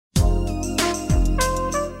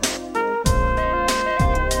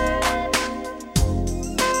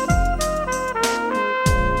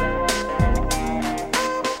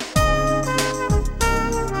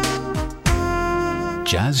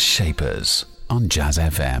Jazz Shapers on Jazz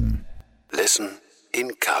FM. Listen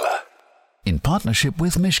in colour. In partnership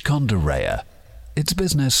with Mishcon de Reya. It's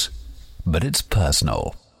business, but it's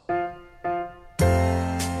personal.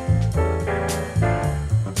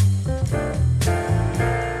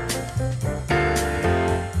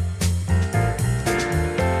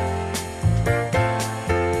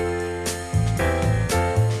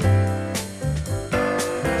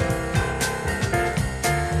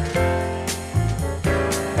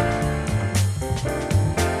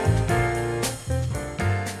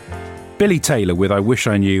 Billy Taylor with I Wish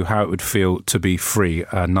I Knew How It Would Feel to Be Free,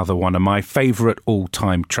 another one of my favourite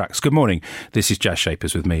all-time tracks. Good morning, this is Jazz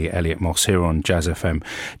Shapers with me, Elliot Moss, here on Jazz FM.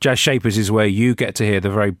 Jazz Shapers is where you get to hear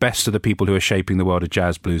the very best of the people who are shaping the world of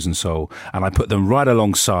jazz, blues and soul, and I put them right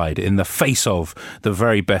alongside, in the face of, the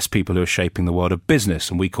very best people who are shaping the world of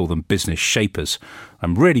business, and we call them business shapers.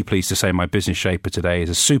 I'm really pleased to say my business shaper today is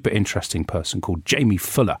a super interesting person called Jamie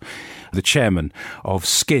Fuller, the chairman of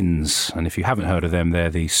Skins. And if you haven't heard of them, they're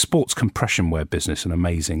the sports compression wear business, an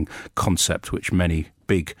amazing concept which many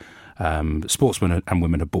big sportsmen and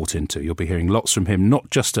women have bought into. You'll be hearing lots from him, not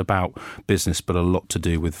just about business, but a lot to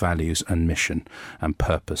do with values and mission and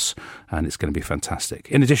purpose. And it's going to be fantastic.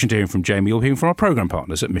 In addition to hearing from Jamie, you'll be hearing from our programme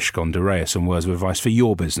partners at Mishcon de Reya, some words of advice for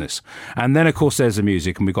your business. And then, of course, there's the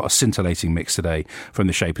music, and we've got a scintillating mix today from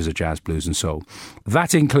the shapers of jazz, blues and soul.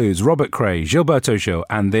 That includes Robert Cray, Gilberto Gil,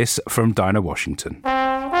 and this from Dinah Washington.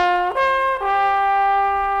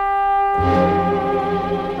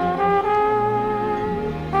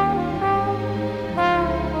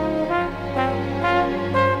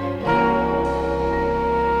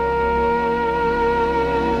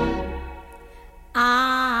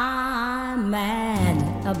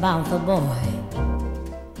 About the boy.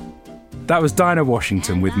 That was Dinah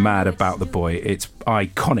Washington with Mad About the Boy. It's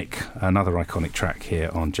iconic, another iconic track here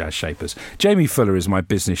on Jazz Shapers. Jamie Fuller is my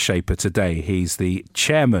business shaper today. He's the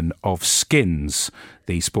chairman of Skins,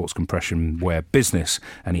 the sports compression wear business,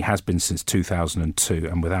 and he has been since 2002.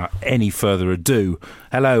 And without any further ado,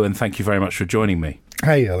 hello and thank you very much for joining me.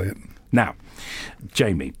 Hey, Elliot. Now,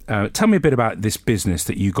 Jamie, tell me a bit about this business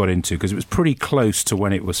that you got into, because it was pretty close to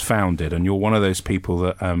when it was founded, and you're one of those people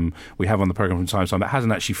that we have on the programme from time to time that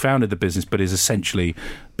hasn't actually founded the business but is essentially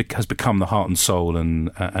has become the heart and soul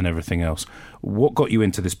and everything else. What got you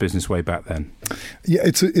into this business way back then? Yeah,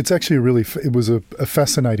 it's actually it was a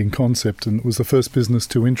fascinating concept, and it was the first business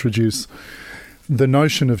to introduce the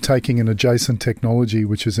notion of taking an adjacent technology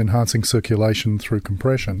which is enhancing circulation through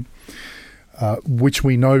compression, which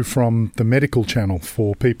we know from the medical channel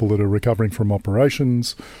for people that are recovering from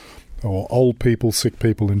operations or old people, sick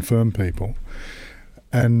people, infirm people.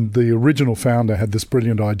 And the original founder had this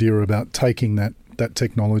brilliant idea about taking that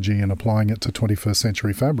technology and applying it to 21st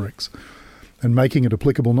century fabrics and making it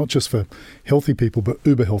applicable not just for healthy people but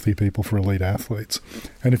uber healthy people, for elite athletes.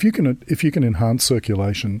 And if you can enhance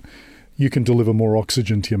circulation, you can deliver more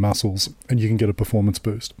oxygen to your muscles and you can get a performance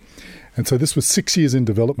boost. And so this was 6 years in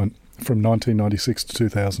development from 1996 to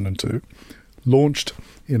 2002, launched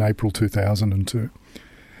in April 2002,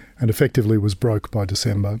 and effectively was broke by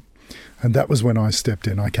December. And that was when I stepped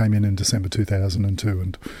in. I came in December 2002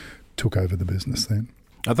 and took over the business then.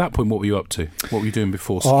 At that point, what were you up to? What were you doing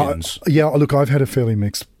before Skins? Look, I've had a fairly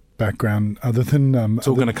mixed background. Other than it's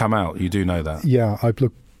all going to come out. You do know that. Yeah,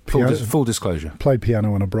 full disclosure. Played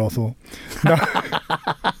piano in a brothel. No.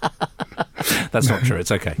 That's not true.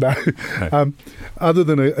 It's okay. No. Other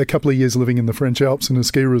than a couple of years living in the French Alps in a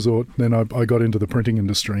ski resort, then I got into the printing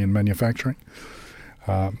industry and manufacturing.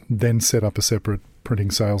 Then set up a separate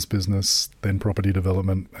printing sales business, then property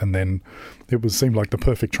development, and then it seemed like the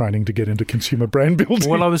perfect training to get into consumer brand building.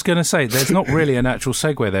 Well, I was going to say, there's not really a natural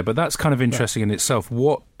segue there, but that's kind of interesting in itself.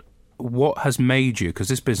 What has made you, because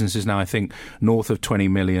this business is now, I think, north of 20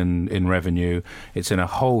 million in revenue. It's in a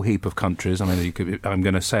whole heap of countries. I mean, I'm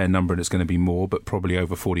going to say a number and it's going to be more, but probably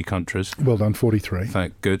over 40 countries. Well done, 43.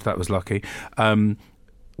 Good, that was lucky.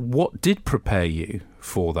 What did prepare you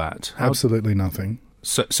for that? Absolutely nothing.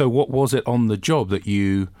 So what was it on the job that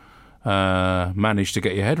you managed to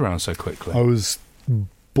get your head around so quickly? I was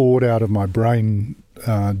bored out of my brain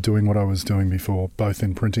doing what I was doing before, both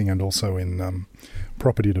in printing and also in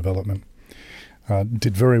property development.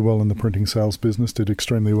 Did very well in the printing sales business, did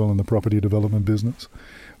extremely well in the property development business,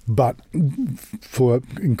 but for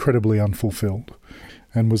incredibly unfulfilled,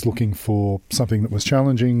 and was looking for something that was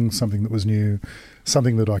challenging, something that was new,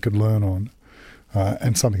 something that I could learn on,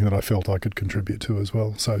 and something that I felt I could contribute to as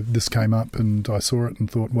well. So this came up and I saw it and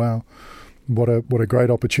thought, wow, what a great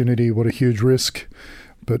opportunity, what a huge risk,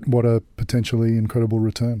 but what a potentially incredible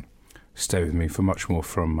return. Stay with me for much more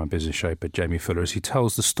from my business shaper, Jamie Fuller, as he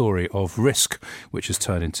tells the story of risk, which has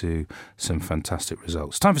turned into some fantastic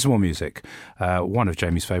results. Time for some more music. One of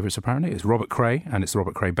Jamie's favourites, apparently, is Robert Cray, and it's the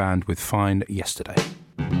Robert Cray Band with Fine Yesterday.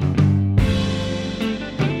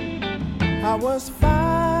 I was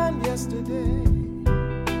fine yesterday.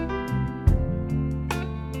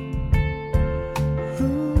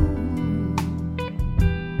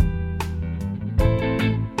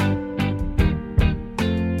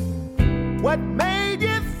 What made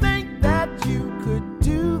you think that you could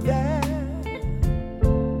do that?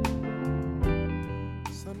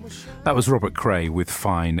 That was Robert Cray with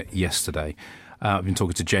Fine Yesterday. I've been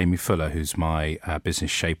talking to Jamie Fuller, who's my business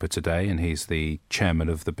shaper today, and he's the chairman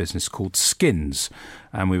of the business called Skins.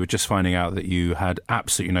 And we were just finding out that you had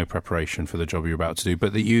absolutely no preparation for the job you're about to do,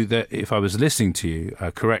 but that if I was listening to you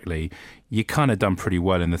correctly, you kind of done pretty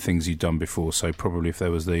well in the things you'd done before. So probably if there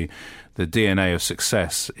was the DNA of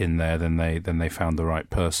success in there, then they found the right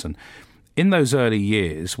person. In those early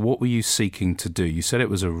years, what were you seeking to do? You said it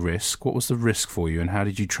was a risk. What was the risk for you, and how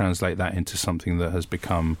did you translate that into something that has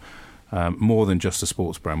become more than just a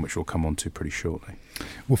sports brand, which we'll come on to pretty shortly?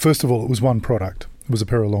 Well, first of all, it was one product. It was a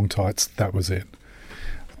pair of long tights. That was it.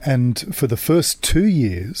 And for the first 2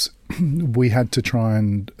 years, we had to try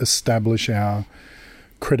and establish our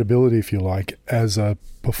credibility, if you like, as a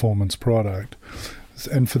performance product.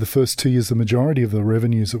 And for the first 2 years, the majority of the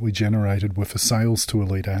revenues that we generated were for sales to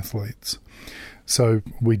elite athletes. So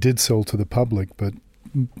we did sell to the public, but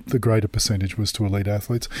the greater percentage was to elite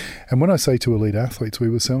athletes. And when I say to elite athletes, we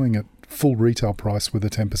were selling at full retail price with a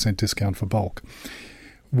 10% discount for bulk,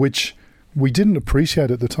 which we didn't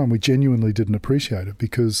appreciate at the time. We genuinely didn't appreciate it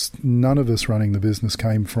because none of us running the business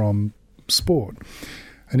came from sport.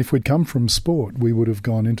 And if we'd come from sport, we would have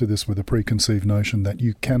gone into this with a preconceived notion that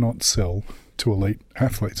you cannot sell to elite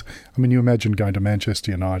athletes. I mean, you imagine going to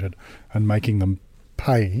Manchester United and making them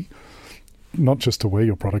pay not just to wear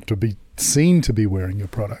your product, to be seen to be wearing your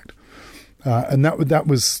product. And that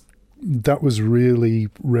was really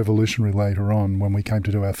revolutionary later on when we came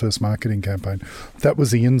to do our first marketing campaign. That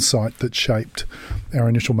was the insight that shaped our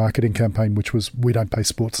initial marketing campaign, which was we don't pay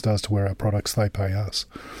sports stars to wear our products, they pay us.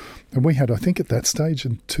 And we had, I think at that stage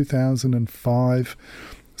in 2005,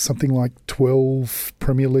 something like 12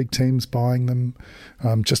 Premier League teams buying them.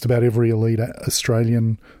 Just about every elite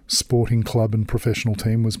Australian sporting club and professional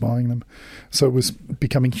team was buying them. So it was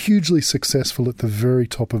becoming hugely successful at the very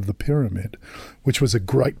top of the pyramid, which was a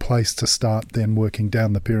great place to start then working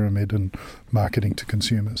down the pyramid and marketing to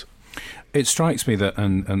consumers. It strikes me that,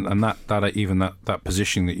 and that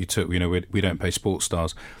position that you took, we don't pay sports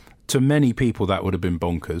stars, to many people that would have been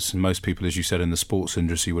bonkers, and most people, as you said, in the sports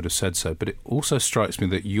industry would have said so. But it also strikes me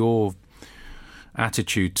that your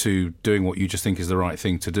attitude to doing what you just think is the right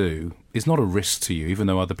thing to do is not a risk to you, even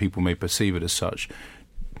though other people may perceive it as such.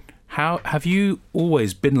 How have you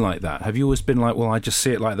always been like that? Have you always been like, well, I just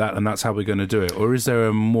see it like that and that's how we're going to do it? Or is there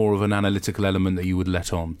a more of an analytical element that you would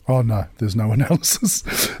let on? Oh, no, there's no analysis.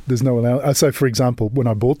 There's no analysis. So, for example, when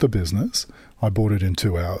I bought the business, I bought it in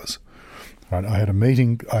 2 hours. Right, I had a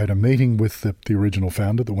meeting with the original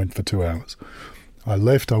founder that went for 2 hours. I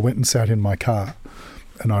left, I went and sat in my car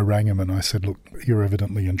and I rang him and I said, look, you're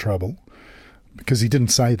evidently in trouble. Because he didn't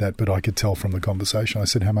say that, but I could tell from the conversation. I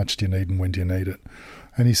said, how much do you need and when do you need it?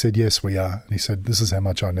 And he said, yes, we are. And he said, this is how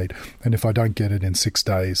much I need. And if I don't get it in 6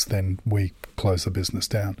 days, then we close the business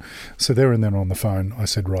down. So there and then on the phone, I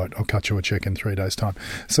said, right, I'll cut you a check in 3 days' time.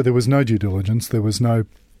 So there was no due diligence. There was no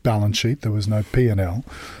balance sheet. There was no P&L.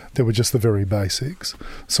 There were just the very basics.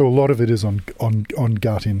 So a lot of it is on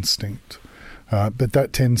gut instinct. But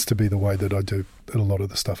that tends to be the way that I do a lot of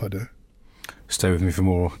the stuff I do. Stay with me for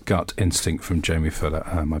more gut instinct from Jamie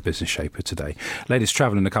Fuller, my business shaper today. Ladies,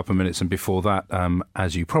 travel in a couple of minutes, and before that,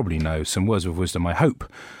 as you probably know, some words of wisdom, I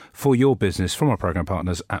hope, for your business from our programme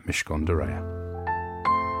partners at Mishcon de Reya.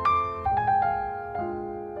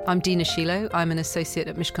 I'm Dina Shilo. I'm an associate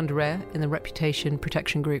at Mishcon de Reya in the Reputation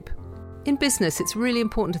Protection Group. In business, it's really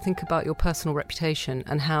important to think about your personal reputation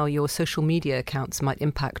and how your social media accounts might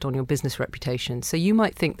impact on your business reputation. So you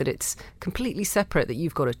might think that it's completely separate, that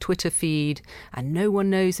you've got a Twitter feed and no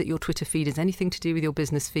one knows that your Twitter feed is anything to do with your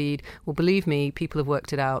business feed. Well, believe me, people have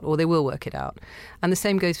worked it out, or they will work it out. And the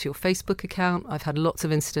same goes for your Facebook account. I've had lots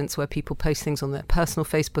of incidents where people post things on their personal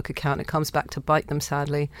Facebook account. It comes back to bite them,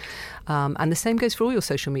 sadly. And the same goes for all your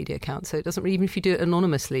social media accounts. So it doesn't really, even if you do it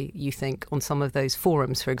anonymously, you think, on some of those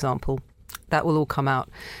forums, for example, that will all come out.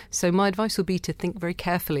 So my advice will be to think very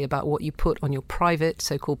carefully about what you put on your private,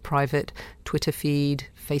 so-called private Twitter feed,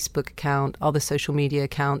 Facebook account, other social media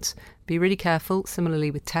accounts. Be really careful.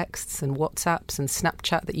 Similarly with texts and WhatsApps and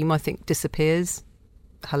Snapchat that you might think disappears.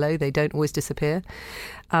 hello, they don't always disappear.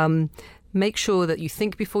 Make sure that you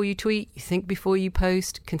think before you tweet, you think before you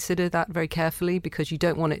post. Consider that very carefully because you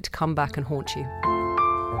don't want it to come back and haunt you.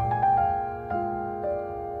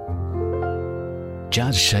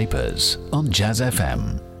 Jazz Shapers on Jazz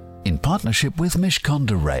FM in partnership with Mishcon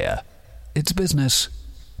de Reya. It's business,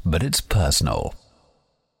 but it's personal.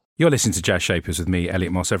 You're listening to Jazz Shapers with me,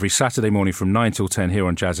 Elliot Moss, every Saturday morning from 9 till 10 here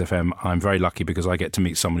on Jazz FM. I'm very lucky because I get to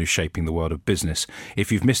meet someone who's shaping the world of business.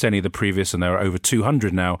 If you've missed any of the previous, and there are over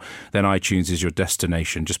 200 now, then iTunes is your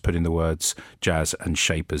destination. Just put in the words Jazz and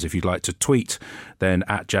Shapers. If you'd like to tweet, then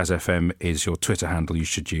at Jazz FM is your Twitter handle you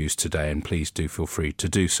should use today, and please do feel free to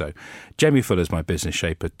do so. Jamie Fuller's my business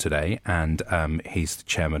shaper today, and he's the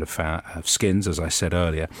chairman of Skins, as I said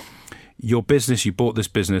earlier. Your business, you bought this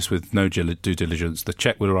business with no due diligence. The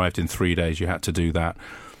check would have arrived in 3 days. You had to do that.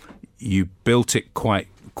 You built it quite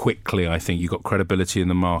quickly, I think. You got credibility in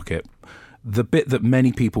the market. The bit that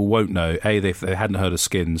many people won't know, A, if they hadn't heard of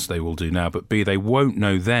Skins, they will do now, but B, they won't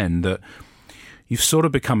know then that you've sort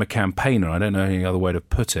of become a campaigner, I don't know any other way to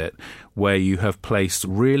put it, where you have placed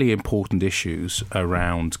really important issues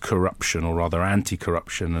around corruption, or rather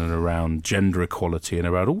anti-corruption, and around gender equality and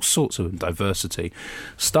around all sorts of diversity,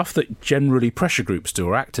 stuff that generally pressure groups do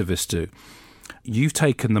or activists do. You've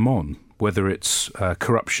taken them on, whether it's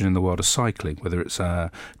corruption in the world of cycling, whether it's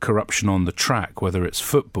corruption on the track, whether it's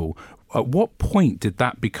football. At what point did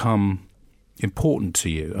that become important to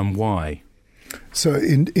you, and why? So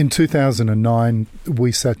in 2009,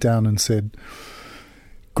 we sat down and said,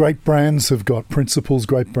 great brands have got principles,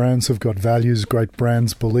 great brands have got values, great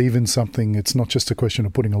brands believe in something. It's not just a question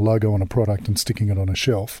of putting a logo on a product and sticking it on a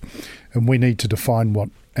shelf. And we need to define what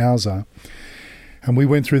ours are. And we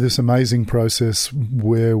went through this amazing process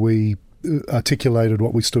where we articulated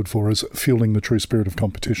what we stood for as fueling the true spirit of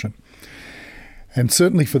competition. And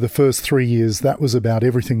certainly for the first 3 years, that was about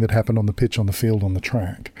everything that happened on the pitch, on the field, on the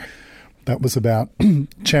track. That was about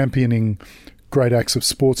championing great acts of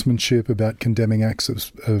sportsmanship, about condemning acts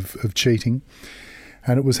of cheating.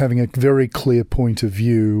 And it was having a very clear point of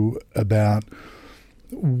view about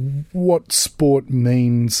what sport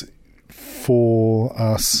means for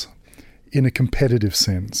us in a competitive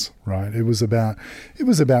sense, right? It was about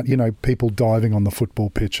people diving on the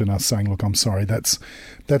football pitch and us saying, look, I'm sorry, that's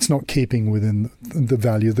not keeping within the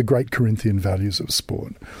value, the great Corinthian values of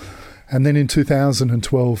sport. And then in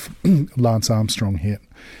 2012, Lance Armstrong hit.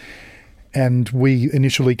 And we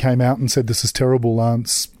initially came out and said, this is terrible,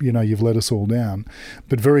 Lance, you've let us all down.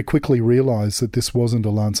 But very quickly realised that this wasn't a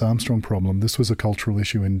Lance Armstrong problem. This was a cultural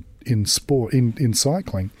issue in sport, in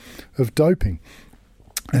cycling, of doping.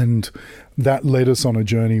 And that led us on a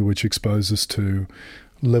journey which exposed us to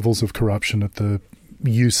levels of corruption at the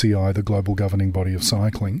UCI, the global governing body of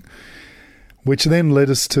cycling, which then led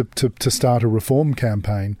us to start a reform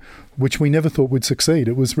campaign, which we never thought would succeed.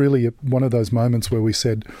 It was really one of those moments where we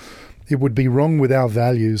said it would be wrong with our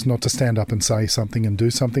values not to stand up and say something and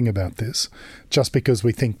do something about this just because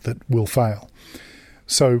we think that we'll fail.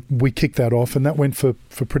 So we kicked that off, and that went for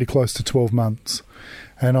pretty close to 12 months.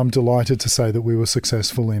 And I'm delighted to say that we were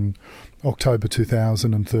successful in October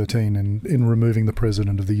 2013 in removing the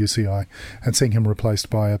president of the UCI and seeing him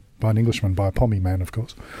replaced by an Englishman, by a Pommy man, of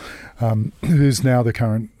course, who's now the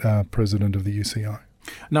current president of the UCI.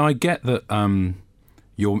 Now, I get that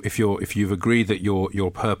if you've agreed that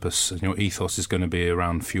your purpose and your ethos is going to be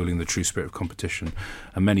around fueling the true spirit of competition,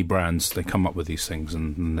 and many brands, they come up with these things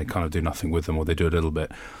and they kind of do nothing with them, or they do a little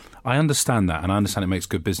bit. I understand that, and I understand it makes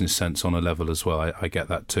good business sense on a level as well. I get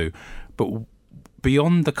that too. But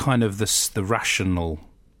beyond the kind of the rational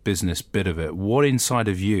business bit of it, what inside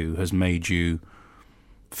of you has made you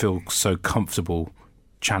feel so comfortable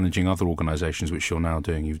challenging other organisations, which you're now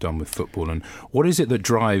doing, you've done with football? And what is it that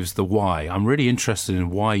drives the why? I'm really interested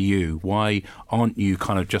in why aren't you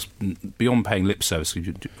kind of just beyond paying lip service?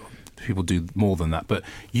 People do more than that, but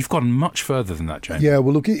you've gone much further than that, James. Yeah,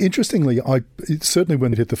 well, look, interestingly, certainly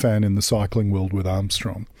when it hit the fan in the cycling world with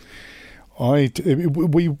Armstrong,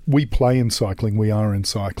 we play in cycling, we are in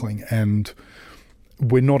cycling, and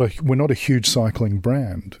we're not a huge cycling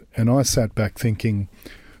brand. And I sat back thinking,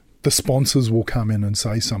 the sponsors will come in and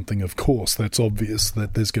say something. Of course, that's obvious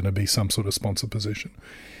that there's going to be some sort of sponsor position.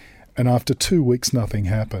 And after 2 weeks, nothing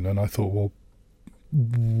happened, and I thought, well,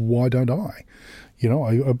 why don't I?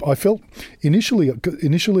 I felt initially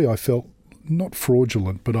I felt not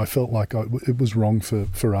fraudulent, but I felt like it was wrong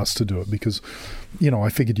for us to do it because, I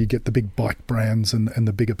figured you'd get the big bike brands and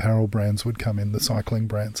the big apparel brands would come in, the cycling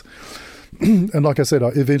brands. And like I said,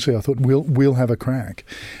 eventually I thought we'll have a crack.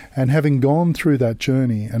 And having gone through that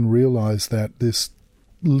journey and realised that this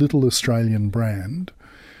little Australian brand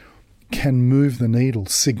can move the needle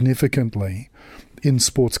significantly in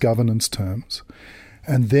sports governance terms,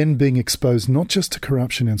 and then being exposed not just to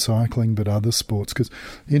corruption in cycling but other sports. Because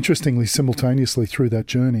interestingly, simultaneously through that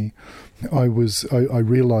journey, I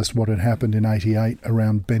realised what had happened in '88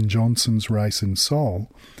 around Ben Johnson's race in Seoul.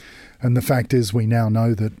 And the fact is, we now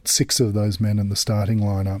know that 6 of those men in the starting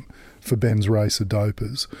lineup for Ben's race are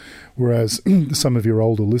dopers. Whereas some of your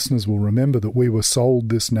older listeners will remember that we were sold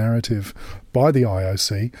this narrative by the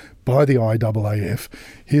IOC, by the IAAF.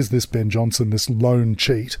 Here's this Ben Johnson, this lone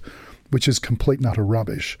cheat, which is complete and utter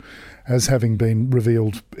rubbish, as having been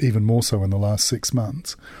revealed even more so in the last 6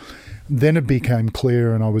 months. Then it became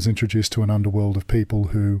clear, and I was introduced to an underworld of people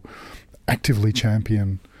who actively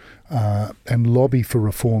champion and lobby for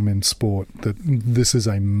reform in sport, that this is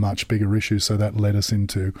a much bigger issue. So that led us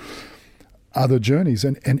into other journeys.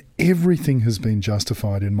 And everything has been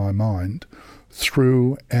justified in my mind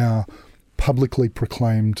through our publicly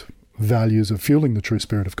proclaimed values of fueling the true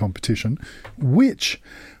spirit of competition, which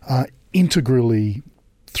are integrally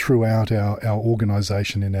throughout our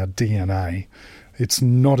organisation, in our DNA. It's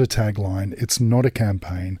not a tagline. It's not a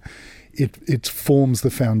campaign. It forms the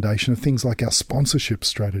foundation of things like our sponsorship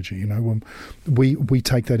strategy. You know, when we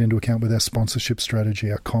take that into account with our sponsorship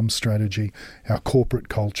strategy, our comms strategy, our corporate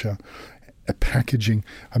culture, our packaging.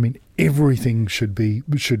 I mean, everything should be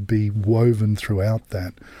woven throughout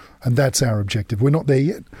that, and that's our objective. We're not there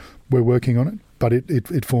yet. We're working on it, but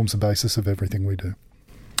it forms the basis of everything we do.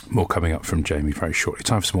 More coming up from Jamie very shortly.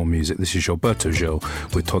 Time for some more music. This is Gilberto Gil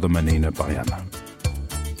with Toda Menina Baiana.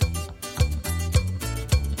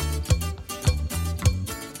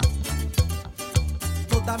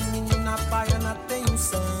 Toda menina baiana tem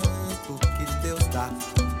santo que Deus dá.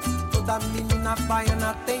 Toda menina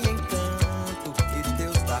baiana tem encanto que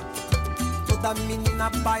Deus dá. Toda menina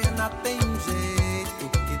baiana tem jeito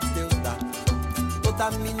que Deus dá.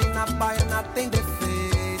 Toda menina baiana tem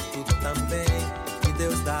defeito também que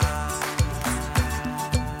Deus dá.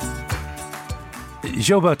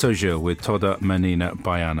 Gilberto Gil with Toda Menina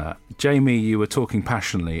Baiana. Jamie, you were talking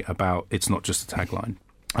passionately about it's not just a tagline.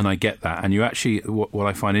 And I get that. And you actually, what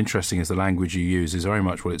I find interesting is the language you use is very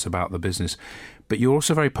much what it's about the business. But you're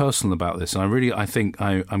also very personal about this. And I think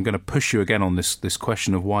I'm going to push you again on this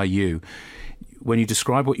question of why you. When you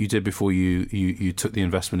describe what you did before you took the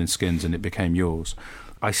investment in Skins and it became yours,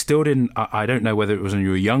 I still didn't. I don't know whether it was when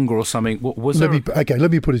you were younger or something. What was there?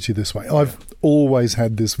 Let me put it to you this way. I've always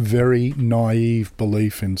had this very naive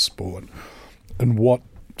belief in sport and what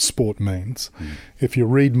sport means. If you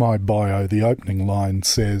read my bio, the opening line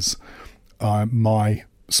says, my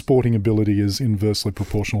sporting ability is inversely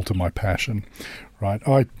proportional to my passion, right?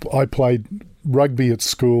 I played rugby at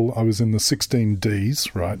school. I was in the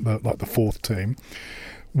 16Ds, right, like the 4th team.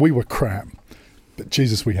 We were crap. But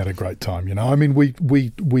Jesus, we had a great time, you know. I mean,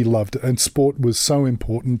 we loved it, and sport was so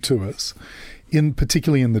important to us,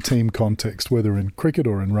 particularly in the team context, whether in cricket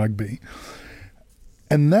or in rugby.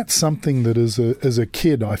 And that's something that as a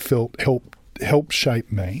kid I felt helped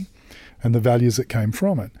shape me and the values that came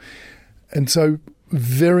from it. And so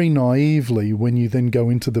very naively, when you then go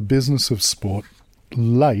into the business of sport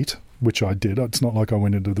late, which I did, it's not like I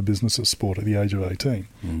went into the business of sport at the age of 18,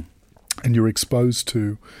 and you're exposed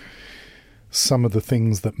to some of the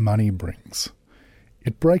things that money brings,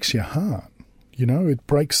 it breaks your heart. You know, it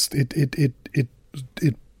breaks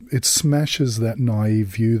it smashes that naive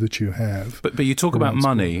view that you have. But you talk about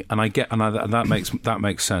money, and that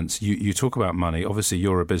makes sense. You talk about money. Obviously,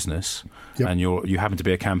 you're a business, yep, and you happen to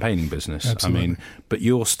be a campaigning business. Absolutely. I mean, but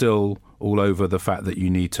you're still all over the fact that you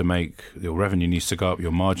need to make your revenue needs to go up,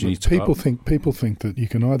 your margin needs to go up. People think that you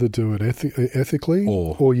can either do it ethically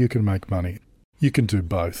or you can make money. You can do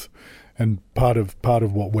both. And part of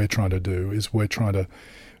what we're trying to do is we're trying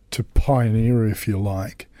to pioneer, if you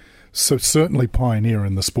like. So certainly pioneer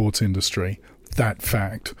in the sports industry, that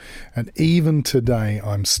fact. And even today,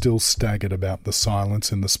 I'm still staggered about the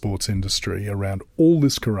silence in the sports industry around all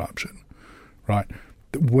this corruption, right?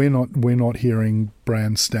 We're not hearing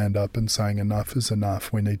brands stand up and saying enough is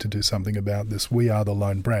enough. We need to do something about this. We are the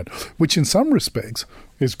lone brand, which in some respects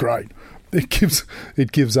is great. It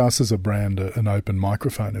gives us as a brand an open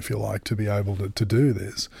microphone, if you like, to be able to do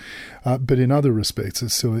this. But in other respects,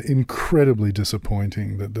 it's still incredibly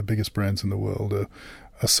disappointing that the biggest brands in the world are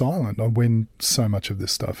silent when so much of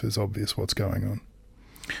this stuff is obvious what's going on.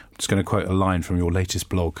 I'm just going to quote a line from your latest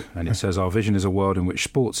blog, and it says, "Our vision is a world in which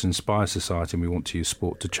sports inspire society, and we want to use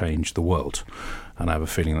sport to change the world." And I have a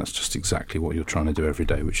feeling that's just exactly what you're trying to do every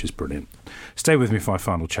day, which is brilliant. Stay with me for my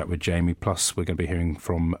final chat with Jamie. Plus, we're going to be hearing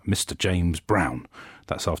from Mr. James Brown.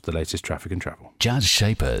 That's after the latest Traffic and Travel. Jazz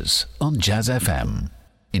Shapers on Jazz FM,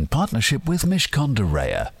 in partnership with Mishcon de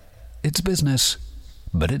Reya. It's business,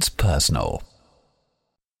 but it's personal.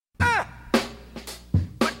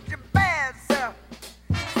 Put your bad self.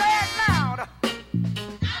 Say it louder. Say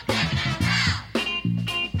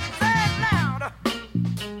it louder.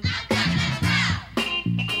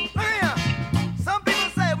 Look here. Some people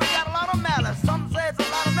say we got a lot of malice. Some say it's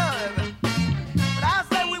a lot of nerve. But I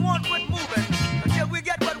say we won't quit moving until we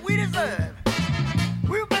get what we deserve.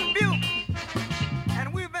 We've been built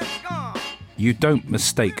and we've been scorned. You don't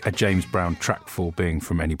mistake a James Brown track for being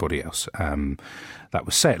from anybody else. That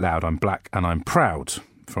was Say It Loud, I'm Black and I'm Proud,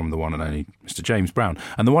 from the one and only Mr. James Brown.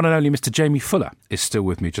 And the one and only Mr. Jamie Fuller is still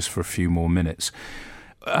with me just for a few more minutes.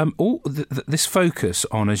 This focus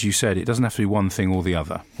on, as you said, it doesn't have to be one thing or the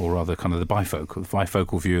other, or rather kind of the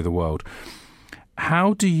bifocal view of the world.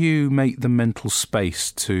 How do you make the mental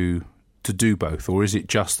space to do both, or is it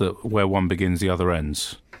just that where one begins, the other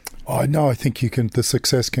ends? I know. I think the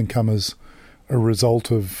success can come as a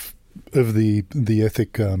result of the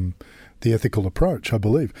ethical approach, I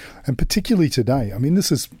believe, and particularly today. I mean, this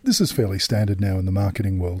is fairly standard now in the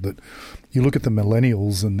marketing world, that you look at the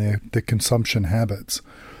millennials and their consumption habits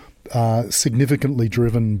are significantly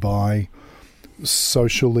driven by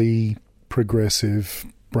socially progressive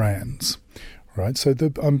brands, right? So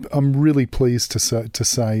I'm really pleased to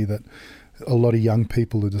say that a lot of young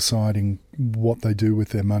people are deciding what they do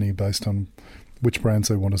with their money based on which brands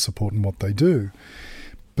they want to support and what they do.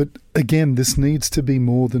 But again, this needs to be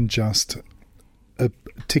more than just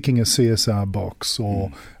ticking a CSR box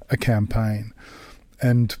or a campaign.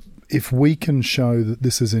 And if we can show that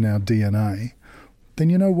this is in our DNA, then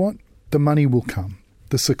you know what? The money will come.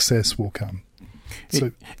 The success will come.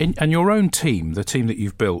 So, and your own team, the team that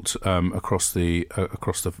you've built across the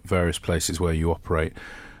various places where you operate,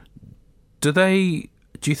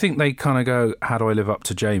 do you think they kind of go, how do I live up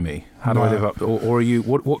to Jamie? How do I live up? Or are you?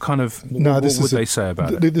 What kind of? What would they say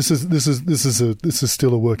about it? This is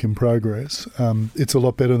still a work in progress. It's a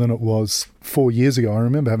lot better than it was 4 years ago. I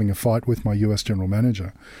remember having a fight with my US general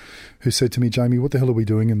manager, who said to me, Jamie, what the hell are we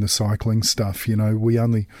doing in the cycling stuff? You know,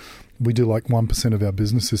 we do like 1% of our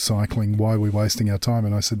business is cycling. Why are we wasting our time?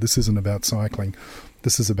 And I said, this isn't about cycling.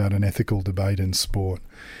 This is about an ethical debate in sport.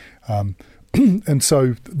 And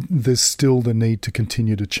so there's still the need to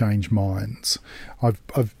continue to change minds.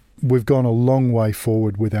 We've gone a long way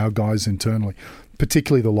forward with our guys internally.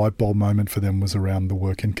 Particularly the light bulb moment for them was around the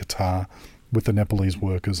work in Qatar with the Nepalese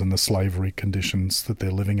workers and the slavery conditions that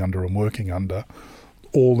they're living under and working under,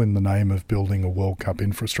 all in the name of building a World Cup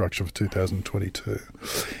infrastructure for 2022.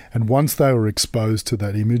 And once they were exposed to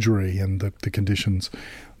that imagery and the conditions,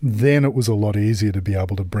 then it was a lot easier to be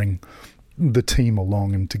able to bring the team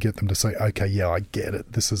along and to get them to say, okay, yeah, I get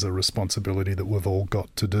it. This is a responsibility that we've all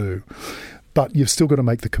got to do. But you've still got to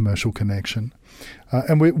make the commercial connection.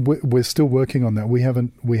 And we're still working on that. We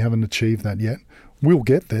haven't achieved that yet. We'll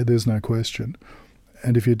get there, there's no question.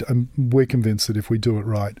 And we're convinced that if we do it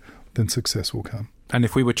right, then success will come. And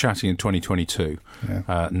if we were chatting in 2022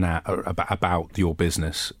 now about your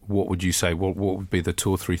business, what would you say? What would be the 2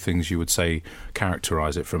 or 3 things you would say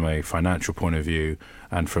characterise it from a financial point of view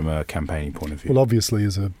and from a campaigning point of view? Well, obviously,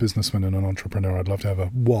 as a businessman and an entrepreneur, I'd love to have a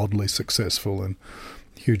wildly successful and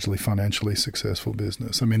hugely financially successful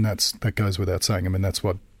business. I mean, that goes without saying. I mean, that's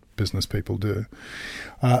what business people do.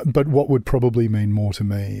 But what would probably mean more to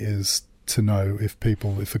me is to know if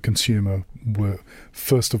a consumer were,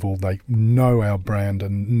 first of all, they know our brand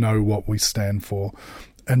and know what we stand for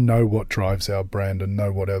and know what drives our brand and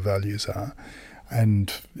know what our values are.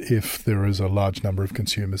 And if there is a large number of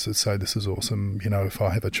consumers that say this is awesome, you know, if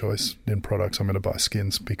I have a choice in products, I'm going to buy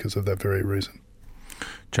Skins because of that very reason.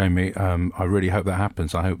 Jamie, I really hope that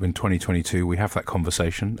happens. I hope in 2022 we have that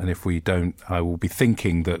conversation, and if we don't, I will be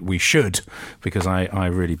thinking that we should, because I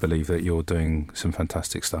really believe that you're doing some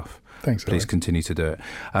fantastic stuff. Thanks, Please Alex. Continue to do it.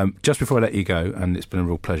 Just before I let you go, and it's been a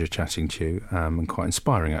real pleasure chatting to you, and quite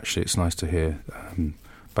inspiring actually. It's nice to hear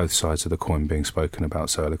both sides of the coin being spoken about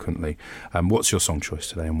so eloquently. What's your song choice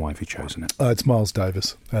today, and why have you chosen it? It's Miles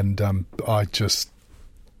Davis, and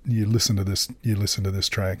you listen to this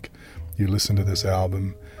track, you listen to this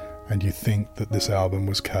album, and you think that this album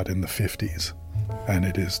was cut in the 50s, and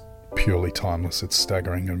it is purely timeless. It's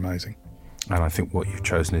staggering and amazing. And I think what you've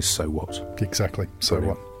chosen is So What. Exactly. So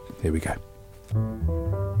Brilliant. What? Here we go.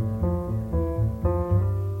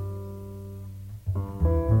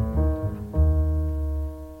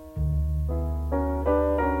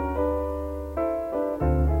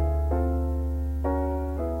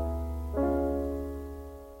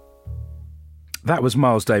 That was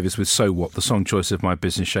Miles Davis with So What, the song choice of my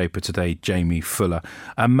business shaper today, Jamie Fuller.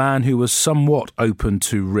 A man who was somewhat open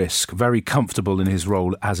to risk, very comfortable in his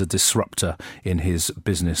role as a disruptor in his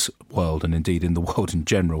business world and indeed in the world in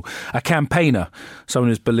general. A campaigner, someone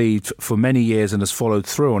who's believed for many years and has followed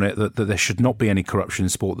through on it that there should not be any corruption in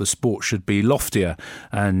sport, that sport should be loftier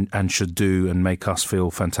and should do and make us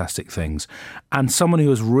feel fantastic things. And someone who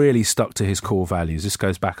has really stuck to his core values. This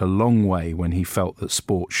goes back a long way when he felt that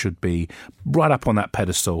sport should be right up on that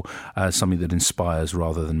pedestal as something that inspires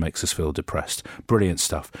rather than makes us feel depressed. Brilliant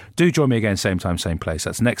stuff. Do join me again, same time, same place.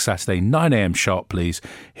 That's next Saturday, 9 a.m. sharp, please,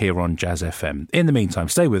 here on Jazz FM. In the meantime,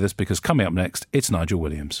 stay with us because coming up next, it's Nigel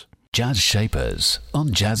Williams. Jazz Shapers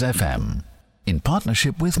on Jazz FM. In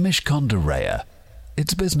partnership with Mishcon de Reya.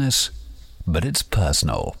 It's business, but it's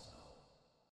personal.